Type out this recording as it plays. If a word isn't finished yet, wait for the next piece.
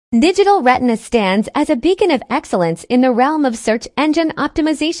Digital Retina stands as a beacon of excellence in the realm of search engine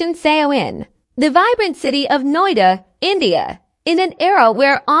optimization SEO in the vibrant city of Noida, India. In an era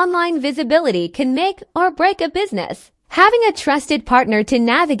where online visibility can make or break a business, having a trusted partner to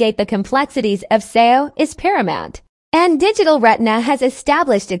navigate the complexities of SEO is paramount. And Digital Retina has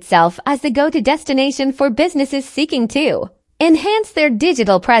established itself as the go-to destination for businesses seeking to enhance their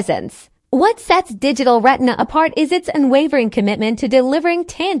digital presence. What sets Digital Retina apart is its unwavering commitment to delivering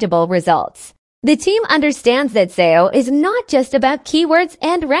tangible results. The team understands that SEO is not just about keywords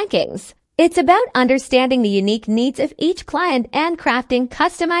and rankings. It's about understanding the unique needs of each client and crafting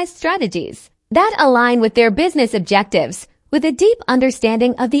customized strategies that align with their business objectives with a deep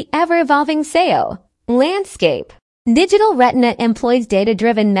understanding of the ever-evolving SEO landscape. Digital Retina employs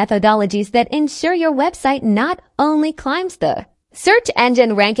data-driven methodologies that ensure your website not only climbs the search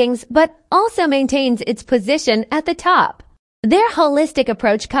engine rankings, but also maintains its position at the top. Their holistic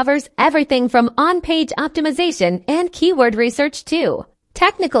approach covers everything from on-page optimization and keyword research to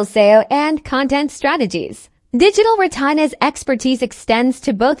technical SEO and content strategies. Digital Retina's expertise extends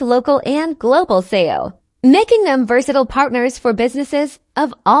to both local and global SEO, making them versatile partners for businesses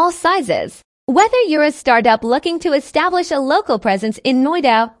of all sizes. Whether you're a startup looking to establish a local presence in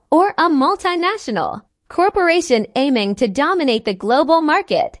Noida or a multinational corporation aiming to dominate the global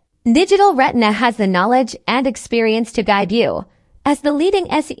market, Digital Retina has the knowledge and experience to guide you. As the leading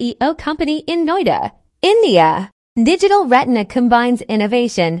SEO company in Noida, India, Digital Retina combines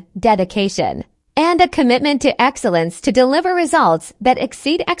innovation, dedication, and a commitment to excellence to deliver results that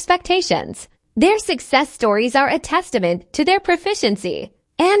exceed expectations. Their success stories are a testament to their proficiency,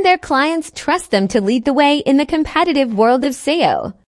 and their clients trust them to lead the way in the competitive world of SEO.